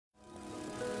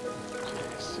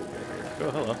Oh,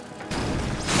 hello.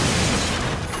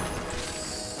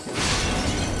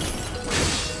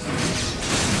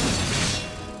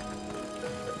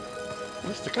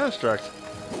 What's the construct?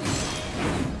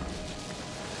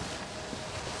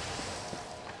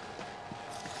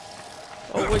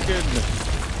 Oh, wicked!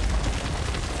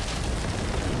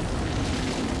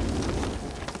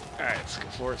 Alright, let's go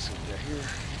for it. See what we got here.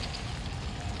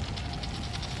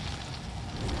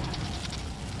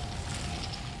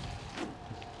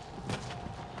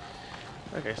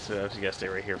 Okay, so I just gotta stay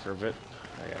right here for a bit.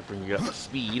 I gotta bring you up to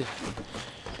speed.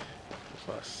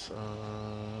 Fuss.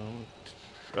 Oh,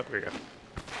 there we go.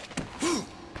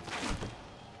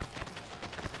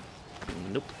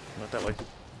 Nope, not that way.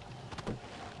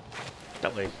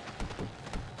 That way.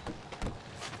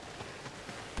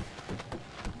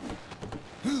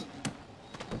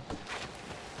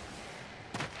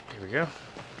 Here we go.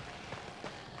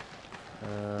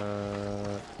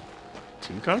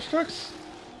 2 constructs?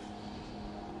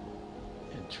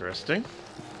 Interesting.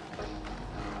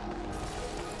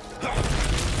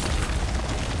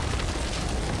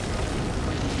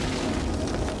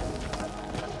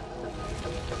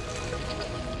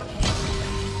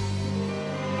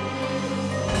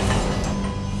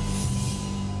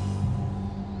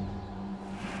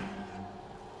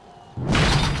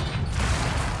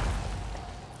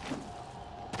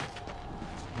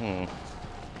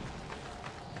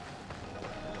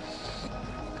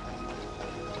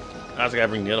 I was gotta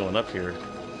bring the other one up here,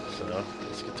 so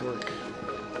let's get to work.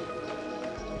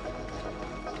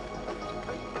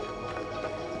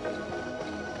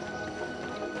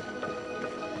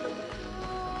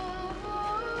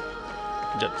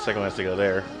 The second one has to go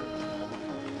there.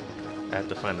 I have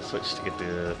to find the switch to get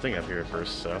the thing up here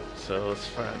first, so let's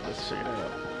figure it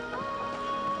out.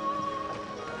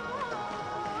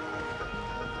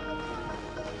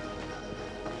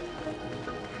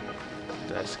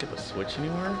 Did I skip a switch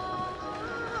anywhere?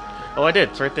 Oh, I did.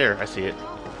 It's right there. I see it.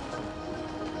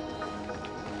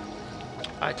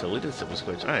 I totally did skip a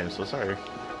switch. I am so sorry.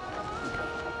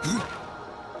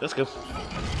 Let's go.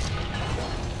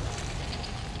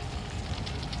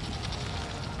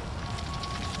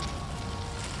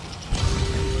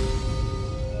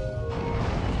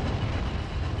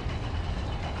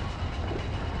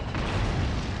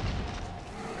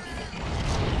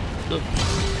 Go.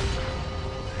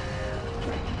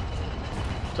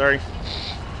 Sorry.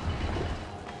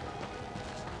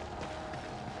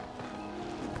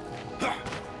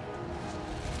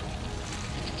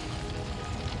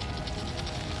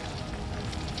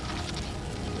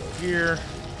 Here.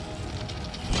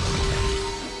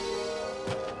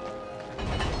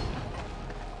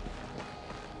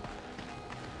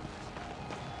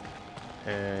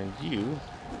 And you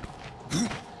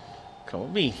come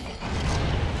with me.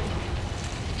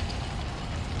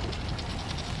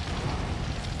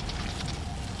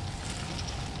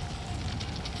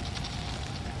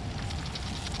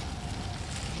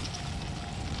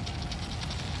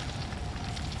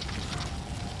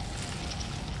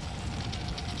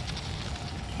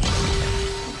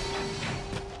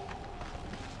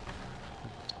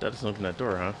 That doesn't open that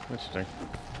door, huh? Interesting.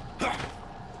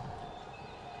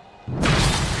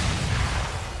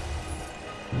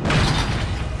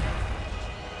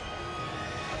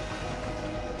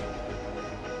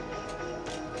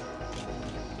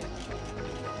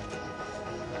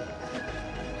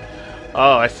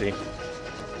 Oh, I see. You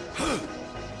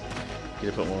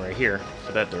to put one right here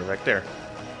for that door back there,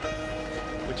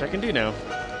 which I can do now.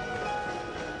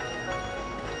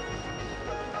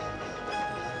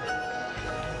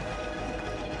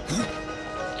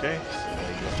 Okay, so I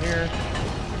go here.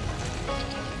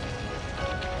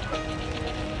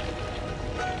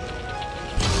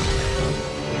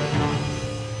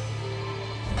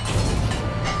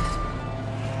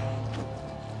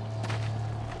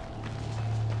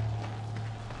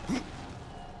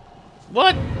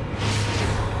 What?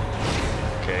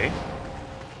 Okay.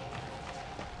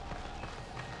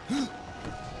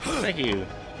 Thank you.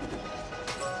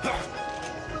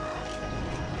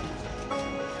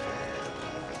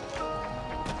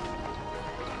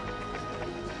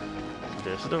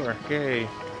 There's the door. Yay.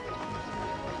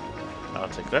 I'll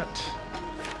take that.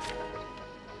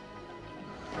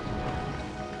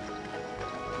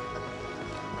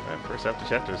 Alright, first half the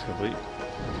chapter is complete.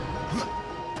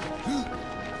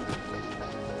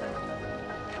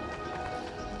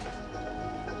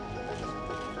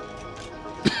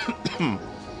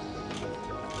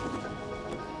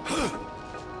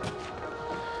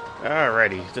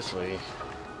 Alrighty, this way.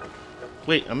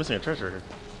 Wait, I'm missing a treasure here.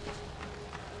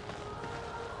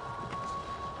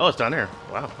 Oh, it's down there.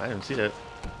 Wow, I didn't see that.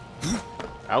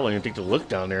 I wouldn't even think to look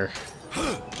down there.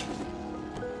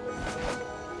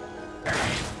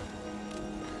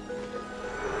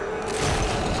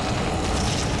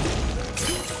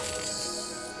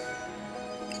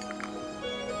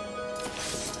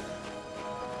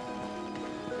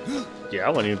 Yeah, I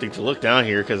wouldn't even think to look down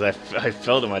here because I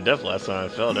fell to my death last time I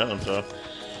fell down, so.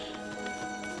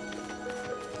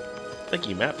 Thank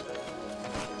you, map.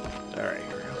 Alright,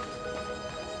 here we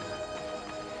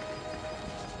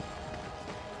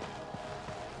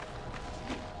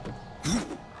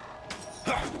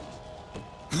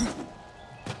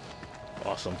go.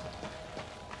 Awesome.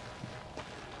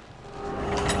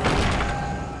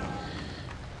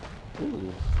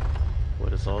 Ooh,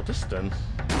 what is all this then?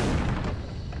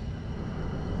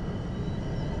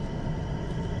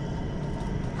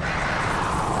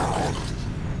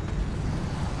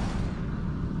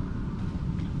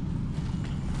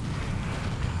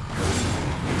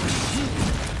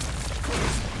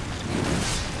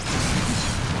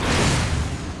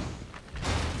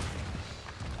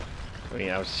 I mean,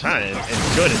 I was trying to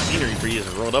enjoy the scenery before you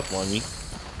just rolled up on me.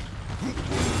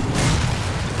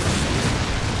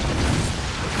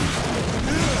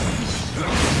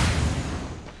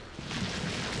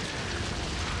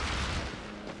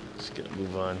 Just gonna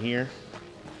move on here.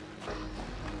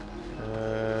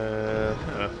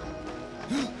 Huh.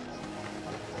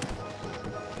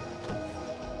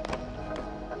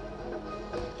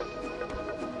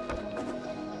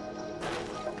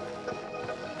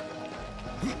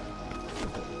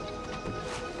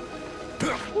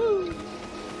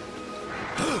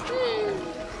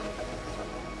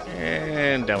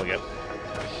 And down we go.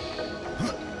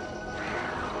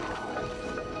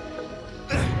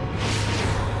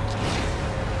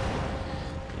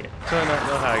 Yeah, so I don't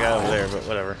know how I got over there, but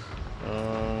whatever.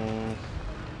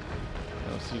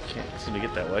 So you can't seem to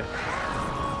get that way.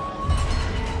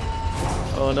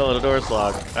 Oh no, the door's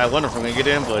locked. I wonder if I'm gonna get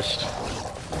ambushed.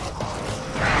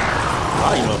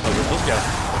 Wow, you motherfuckers, let's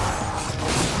go.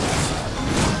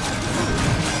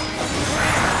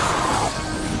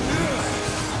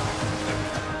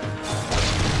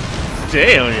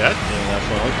 Damn, yeah, that's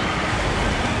fun.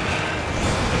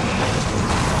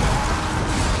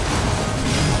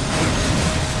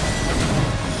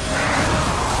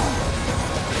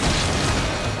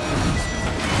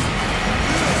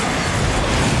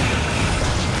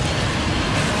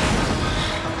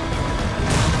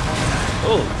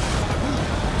 Oh.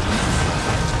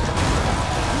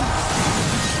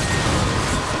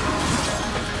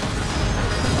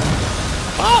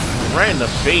 Ah, right in the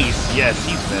face. Yes,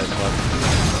 he's mad fuck.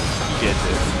 He gets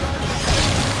it.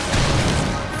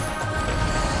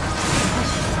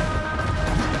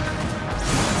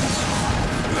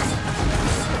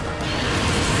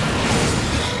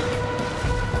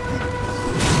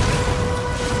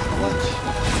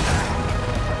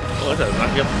 Oh, it does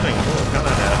knock you up the thing. Oh, calm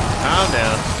down. Calm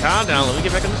down. Calm down. Let me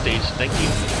get back on the stage. Thank you.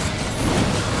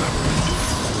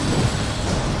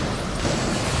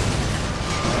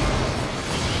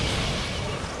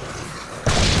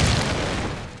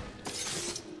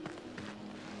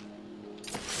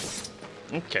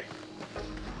 Okay.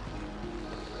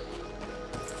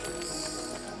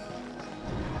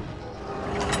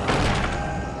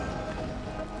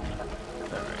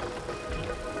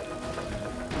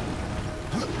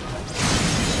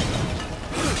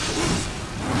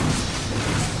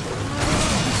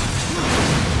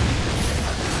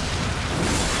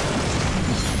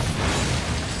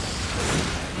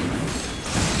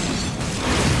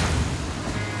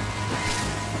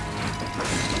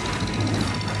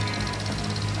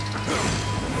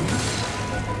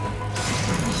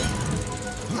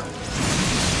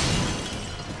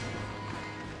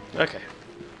 Okay.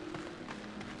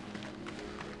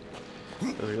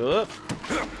 Let's go up.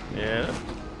 Yeah.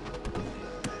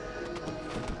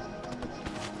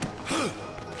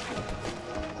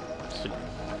 Sweet.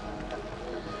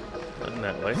 Nothing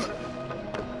that way.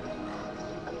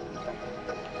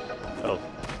 Oh.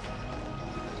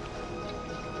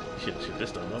 Shoot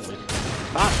this down, don't we?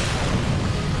 Ah!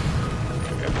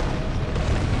 Okay.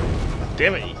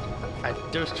 Damn it!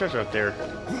 There was treasure up there.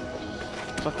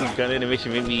 Fucking gun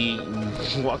animation made me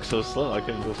walk so slow I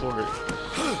couldn't go forward.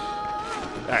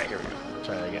 Alright, here we go.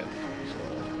 Try that again.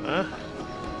 Huh?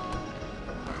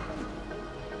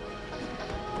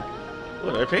 Oh,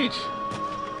 another page.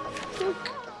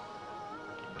 Look.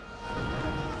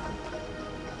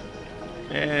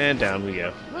 And down we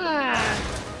go.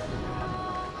 Ah.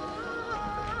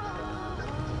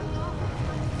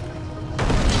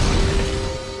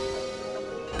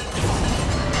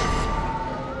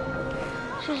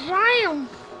 Shazam!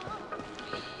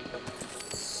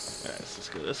 Alright, let's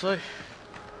go this way.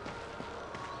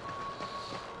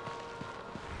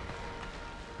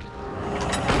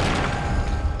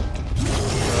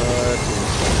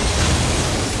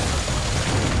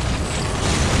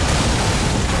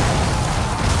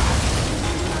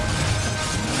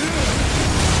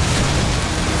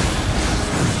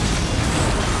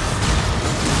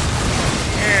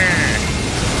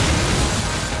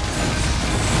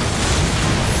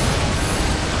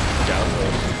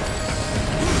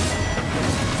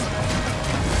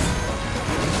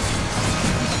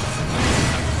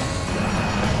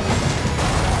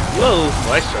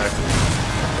 nice try.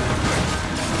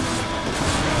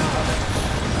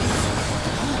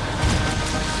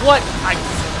 What?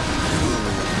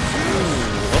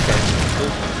 Okay.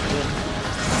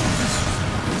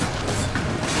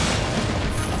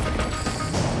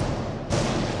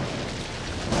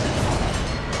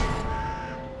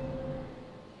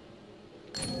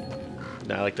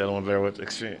 Nah, I like that one better with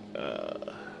extreme.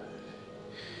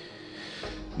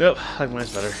 Nope, I like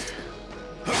mine's better.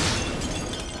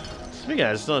 Speaking of,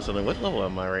 I just noticed something. What level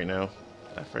am I right now?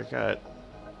 I forgot.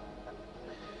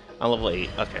 I'm level 8.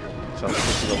 Okay. So I'm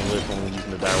supposed to level away from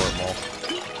using the direwolf ball.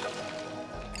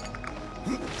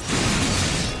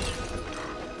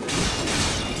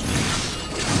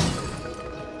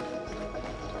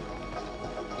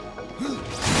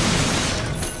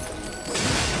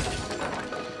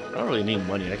 I don't really need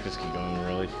money. I can just keep going,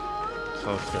 really.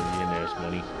 So it's gonna be in there as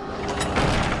money.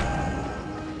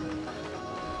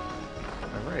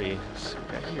 Alrighty. Let's see what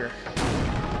we got here.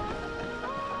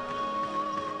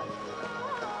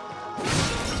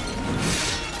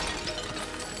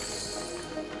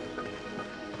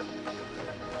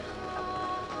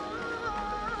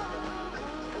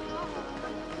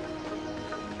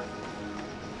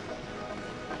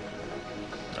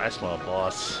 I smell a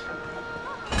boss.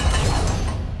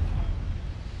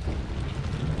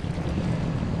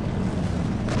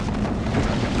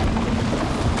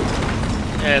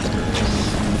 Yeah, it's gross.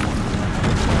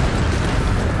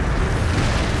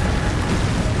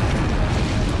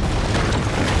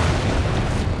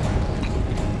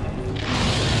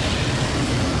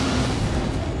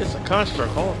 It's a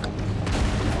construct Hulk.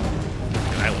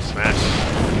 And I will smash.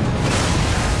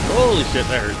 Holy shit,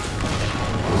 that hurt.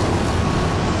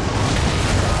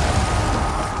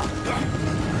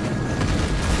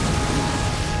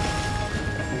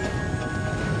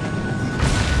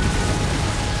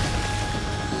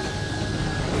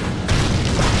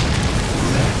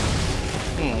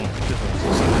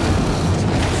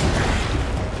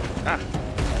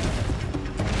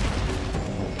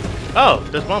 Oh,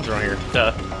 there's bombs around here.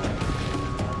 Duh.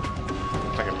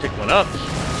 If I can pick one up.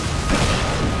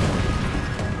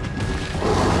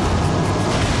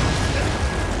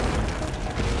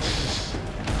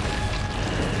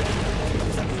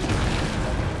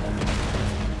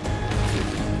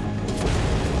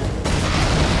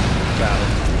 Got it.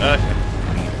 Okay.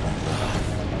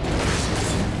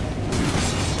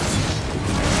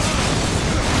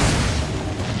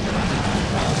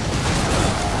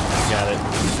 Got it.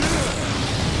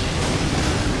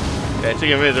 Yeah, it took a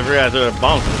minute to realize there were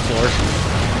bombs on the floor.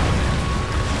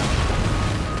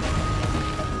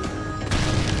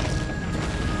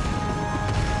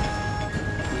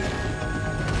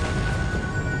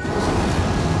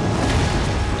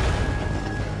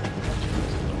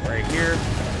 Right here.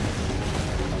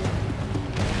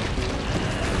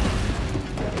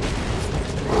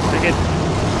 Take it.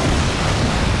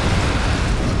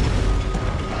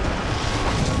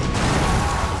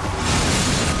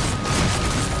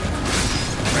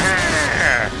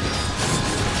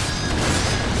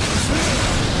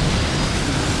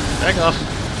 Back off.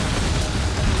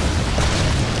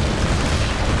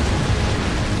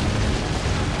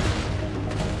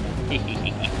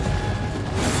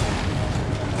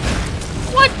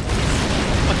 What?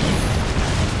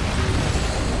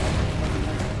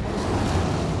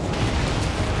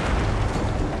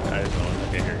 I just don't.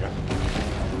 Okay, here we go.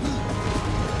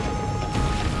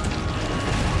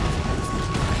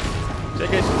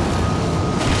 Take it.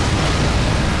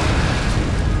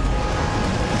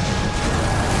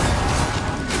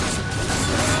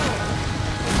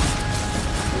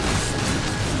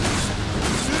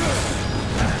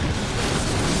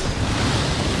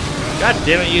 God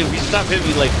damn it, you stopped hitting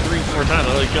me like 3-4 times, I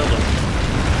really killed him.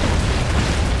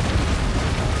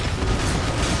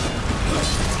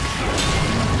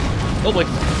 Oh boy.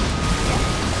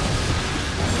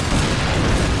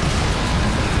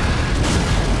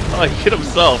 Oh, he hit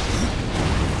himself.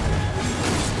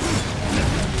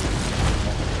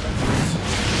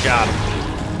 Got him.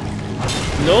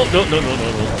 No.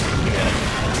 Yeah.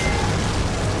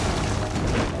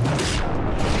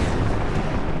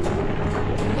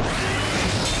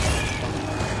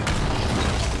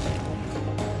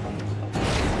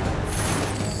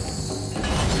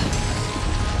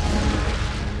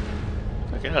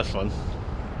 Okay, that's fun.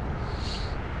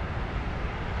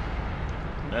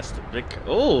 That's the big.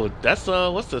 Oh, that's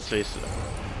what's this face?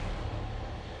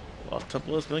 Lost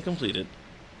temple has been completed.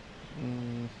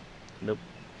 Nope.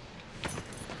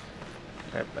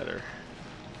 That better.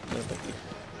 No, thank you.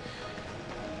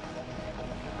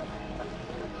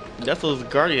 That's those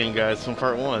Guardian guys from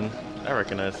part 1. I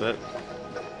recognize that.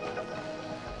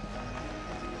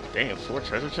 Damn, 4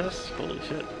 treasure chests? Holy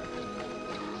shit.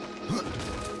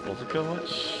 Overkill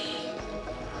much?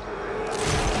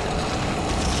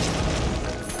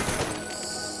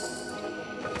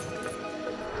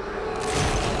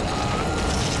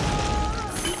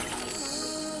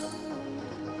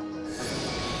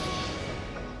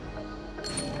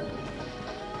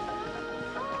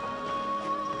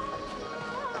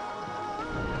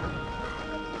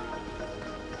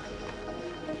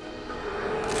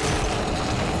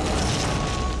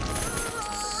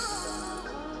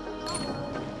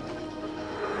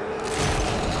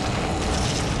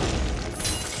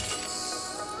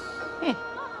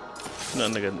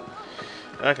 Nothing good.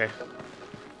 Okay.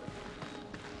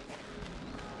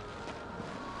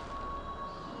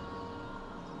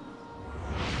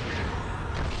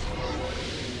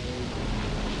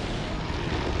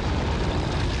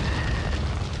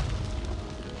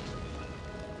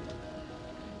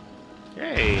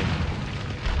 Hey,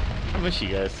 I miss you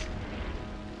guys.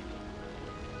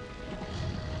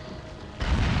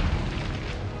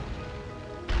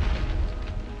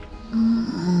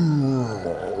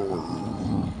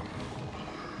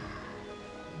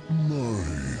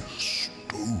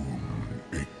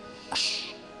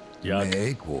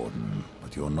 May, Warden,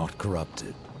 but you're not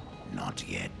corrupted. Not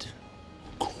yet.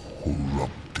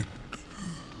 Corrupted?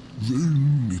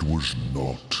 Then it was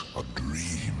not a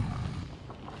dream.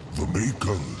 The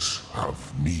Makers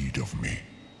have need of me.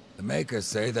 The Makers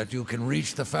say that you can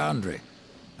reach the Foundry,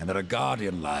 and that a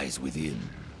Guardian lies within.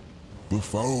 The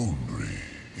Foundry,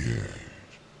 yes.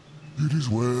 It is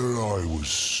where I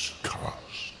was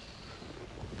cast.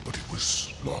 But it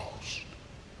was lost.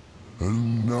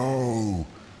 And now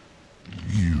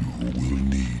you will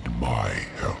need my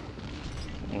help.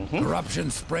 Corruption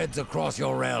spreads across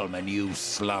your realm and you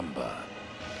slumber.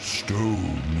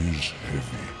 Stone is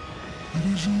heavy. It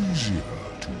is easier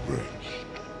to rest.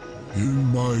 In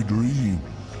my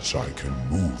dreams I can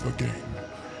move again.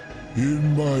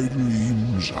 In my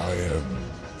dreams I am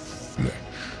flesh.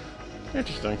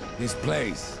 Interesting. This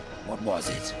place, what was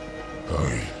it?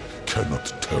 I cannot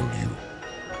tell you.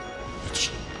 It's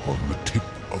on the tip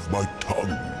of my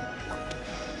tongue.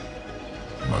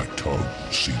 My tongue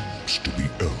seems to be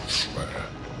elsewhere.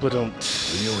 But Will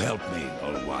you help me,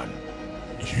 Old One?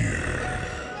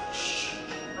 Yes.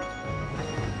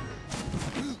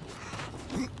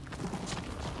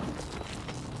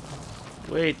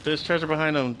 wait, there's treasure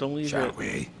behind him. Don't leave Shall it.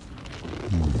 we?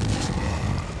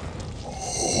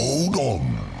 Hold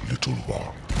on, little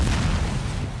one.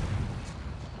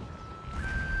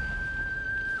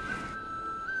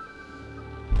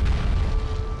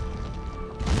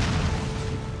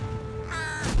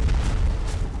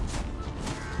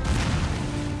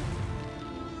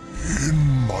 In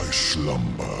my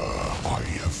slumber, I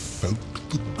have felt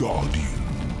the Guardian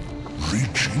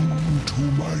reaching to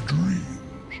my dreams.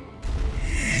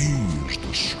 He is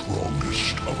the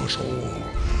strongest of us all,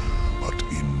 but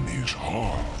in his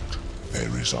heart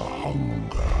there is a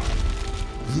hunger.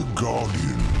 The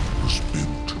Guardian was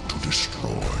built to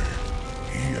destroy.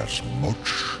 He has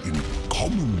much in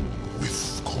common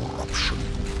with corruption.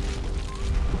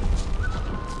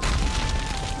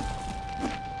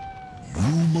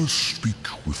 You must speak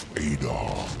with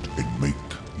Adard and make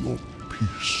your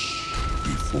peace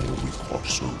before we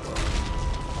cross over.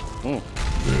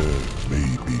 There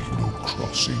may be no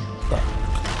crossing back.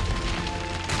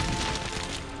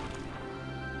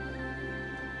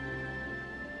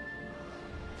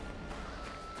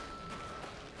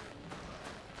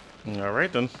 All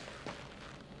right then.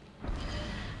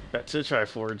 Back to the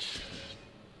Triforge.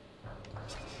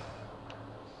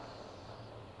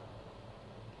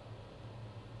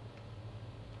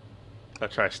 I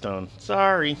try stone.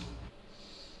 Sorry.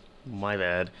 My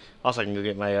bad. Also, I can go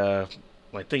get my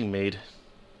my thing made.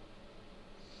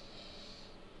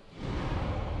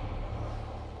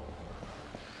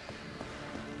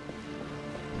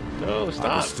 Oh, I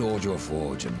stop. restored your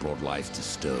forge and brought life to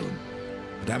stone.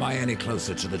 But am I any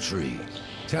closer to the tree?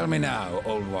 Tell me now,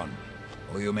 Old One,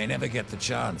 or you may never get the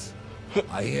chance.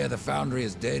 I hear the Foundry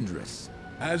is dangerous.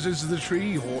 As is the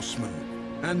tree, horseman,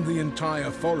 and the entire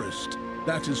forest.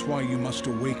 That is why you must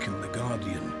awaken the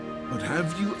Guardian. But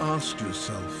have you asked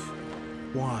yourself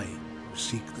why you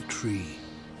seek the tree?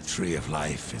 The Tree of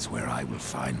Life is where I will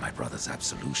find my brother's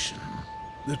absolution.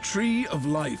 The Tree of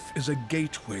Life is a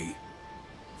gateway.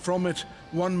 From it,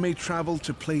 one may travel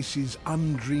to places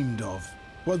undreamed of,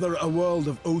 whether a world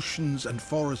of oceans and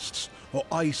forests, or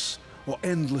ice, or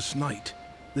endless night.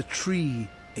 The tree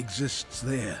exists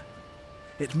there.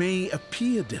 It may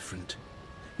appear different,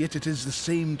 yet it is the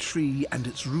same tree, and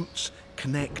its roots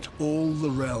connect all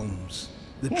the realms.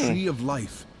 The Tree of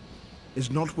Life is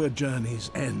not where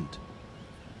journeys end,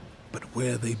 but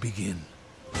where they begin.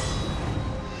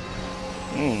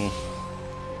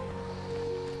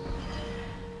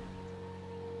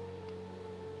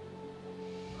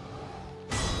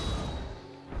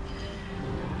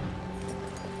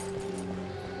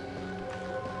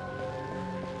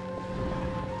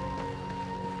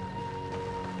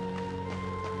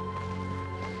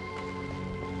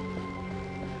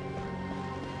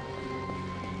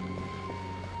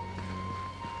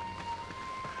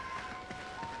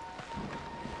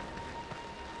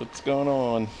 What's going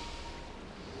on?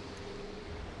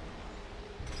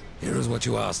 Here is what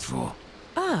you asked for.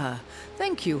 Ah,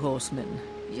 thank you, horseman.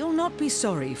 You'll not be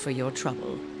sorry for your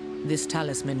trouble. This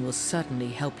talisman will certainly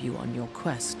help you on your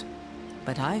quest.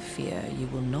 But I fear you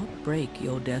will not break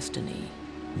your destiny.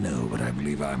 No, but I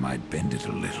believe I might bend it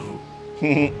a little.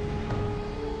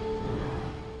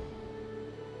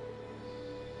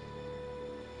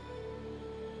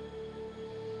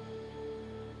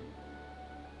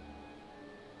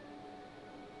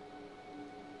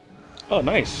 Oh,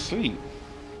 nice, sweet.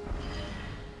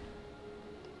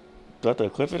 Do I have to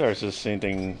equip it, or is this the same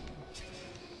thing?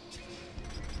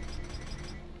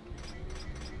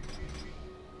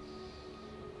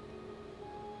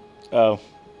 Oh.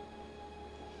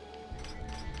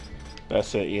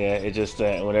 That's it, yeah. It's just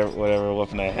that whatever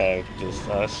weapon I have, just,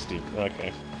 oh, that's stupid.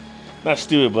 Okay. Not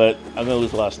stupid, but I'm gonna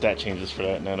lose a lot of stat changes for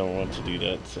that, and I don't want to do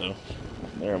that, so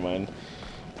never mind.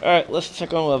 Alright, let's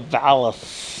check on with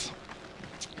Valus.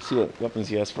 See what weapons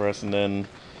he has for us, and then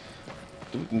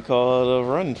we can call it a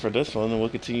run for this one, and we'll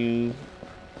continue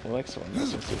the next one.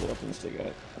 Let's see what weapons they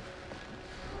got.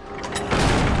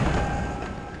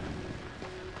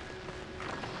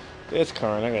 It's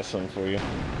Karn, I got something for you.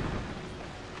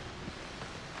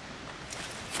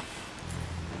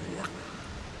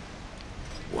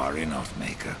 Worry not,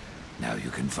 Maker. Now you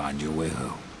can find your way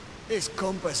home. This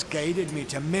compass guided me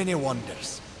to many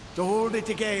wonders. To hold it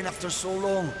again after so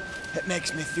long, it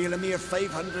makes me feel a mere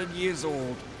 500 years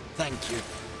old. Thank you.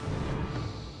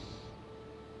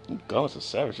 Gauntlets of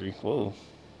Savagery. Whoa.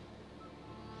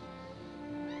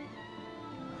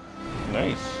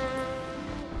 Nice.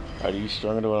 Are these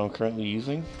stronger than what I'm currently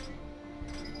using?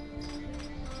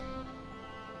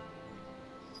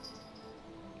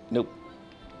 Nope.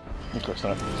 Of course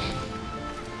not.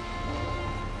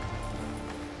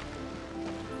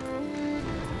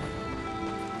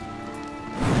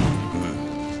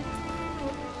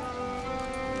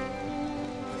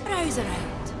 Browse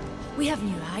around. We have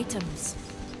new items.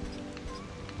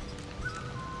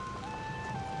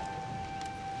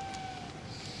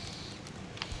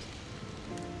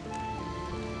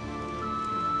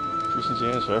 Increasing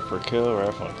chance rifle for kill,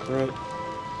 rifle on crit.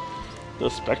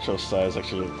 Those spectral size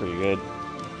actually look pretty good.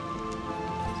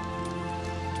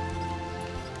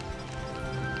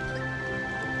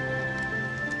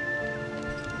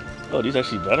 Oh, these are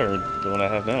actually better than what I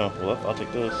have now. Well, I'll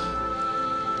take those.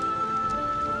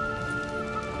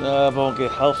 But I won't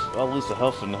get health. I'll lose the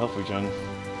health and the health regen.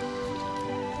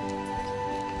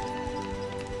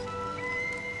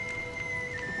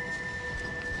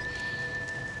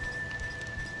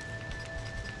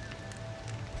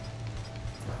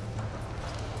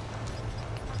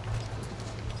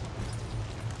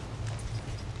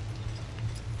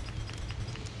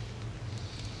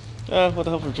 With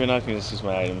the help of Jane, I can just use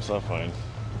my items, so I'm fine.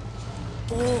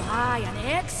 Oh, aye, an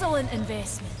excellent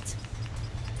investment.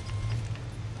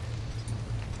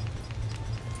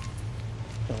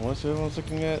 And what's the other one's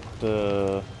looking at?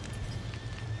 The...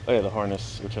 Oh yeah, the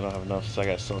harness, which I don't have enough, so I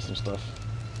gotta sell some stuff.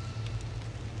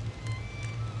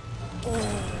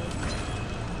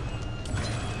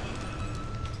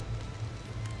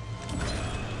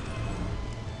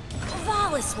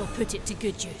 Valus will put it to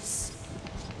good use.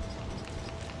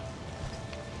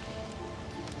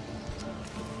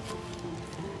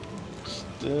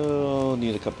 Still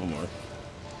need a couple more.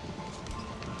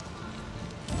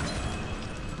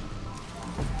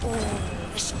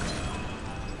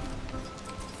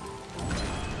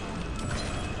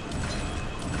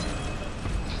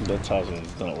 That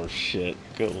talisman's not worth shit.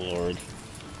 Good lord.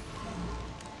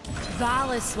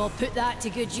 Valus will put that to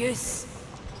good use.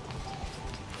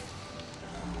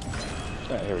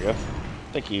 Alright, here we go.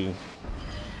 Thank you.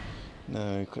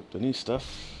 Now equip the new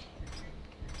stuff.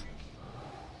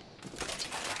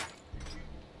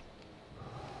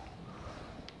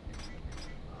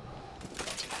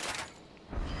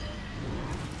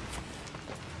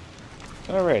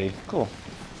 Alrighty, cool.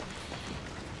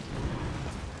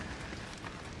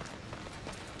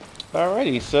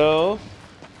 Alrighty, so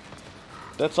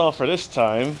that's all for this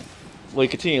time. We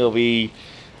continue. We'll be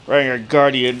riding our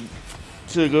Guardian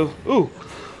to go. Ooh,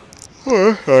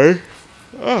 Sorry.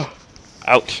 Oh.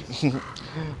 Ouch.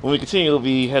 When we continue, we'll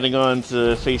be heading on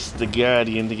to face the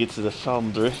Guardian to get to the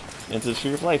Foundry and to the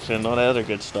Tree of Life and all that other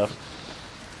good stuff.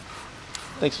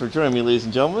 Thanks for joining me, ladies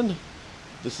and gentlemen.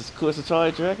 This is Cooliex the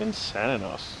Twilight Dragon, signing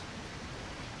off.